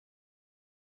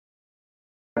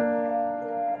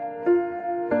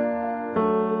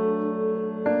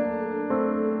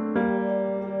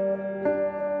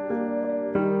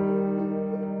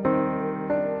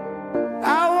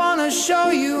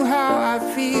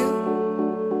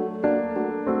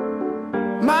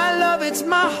is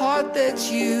my heart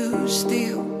that you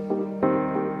steal,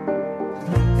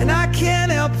 and I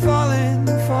can't help falling,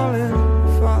 falling,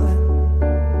 falling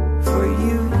for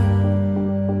you.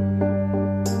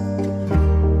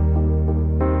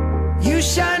 You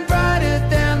shine brighter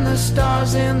than the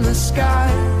stars in the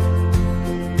sky.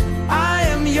 I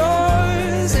am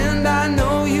yours and I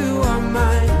know you are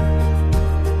mine.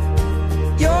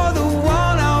 You're the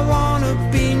one I want to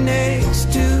be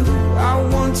next to. I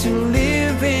want to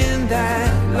live in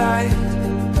that light.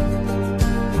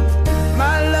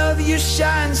 My love, you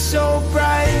shine so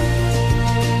bright.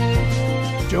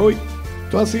 Joey,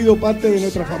 tú has sido parte de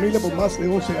nuestra familia por más de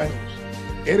 12 años.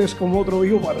 Eres como otro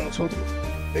hijo para nosotros.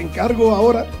 Te encargo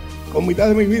ahora con mitad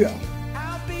de mi vida.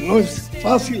 No es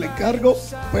fácil el encargo,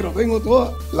 pero tengo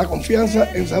toda la confianza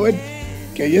en saber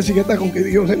que Jessica está con quien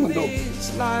Dios le mandó.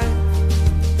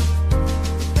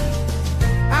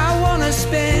 I wanna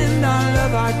spend all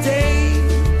of our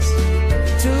days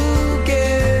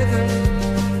together,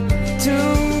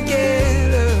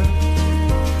 together.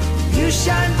 You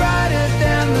shine brighter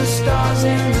than the stars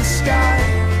in the sky.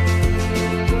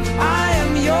 I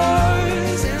am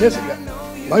yours. Jessica,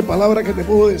 no hay palabra que te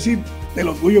puedo decir del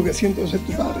orgullo que siento de ser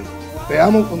tu padre. Te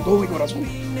amo con todo mi corazón. I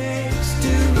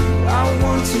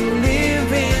want to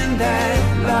live in that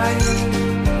light.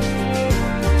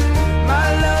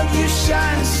 My love, you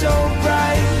shine so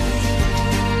bright.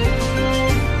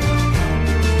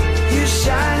 You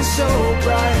shine so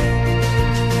bright.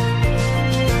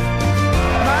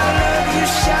 My love, you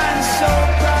shine so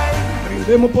bright.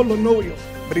 Brindemos por los novios,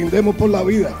 brindemos por la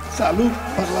vida, salud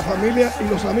para la familia y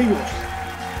los amigos,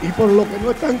 y por los que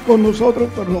no están con nosotros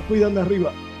pero nos cuidan de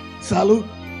arriba. Salud.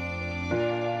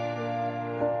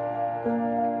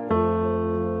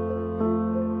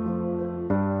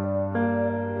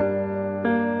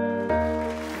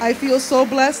 I feel so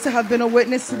blessed to have been a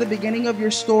witness to the beginning of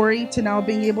your story, to now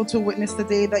being able to witness the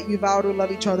day that you vow to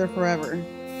love each other forever.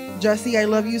 Jesse, I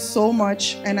love you so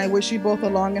much, and I wish you both a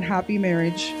long and happy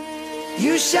marriage.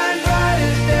 You shine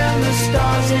brighter than the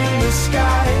stars in the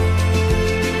sky.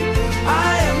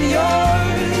 I am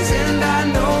yours and I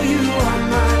know you are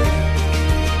mine.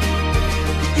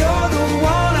 You're the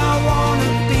one I want to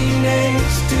be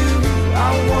next to.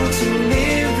 I want to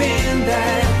live in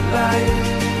that light.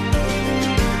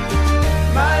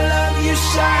 My love, you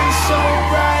shine so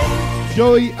bright.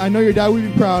 Joey, I know your dad will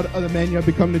be proud of the man you have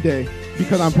become today,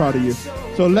 because I'm proud of you.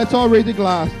 So let's all raise a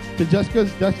glass to Jessica's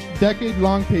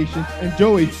decade-long patience, and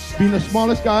Joey, being the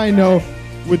smallest guy I know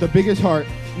with the biggest heart.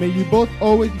 May you both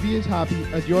always be as happy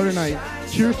as you are tonight.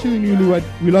 Cheers to you, newlywed.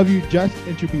 We love you, Jess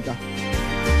and Chupita.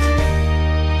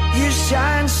 You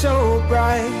shine so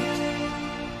bright.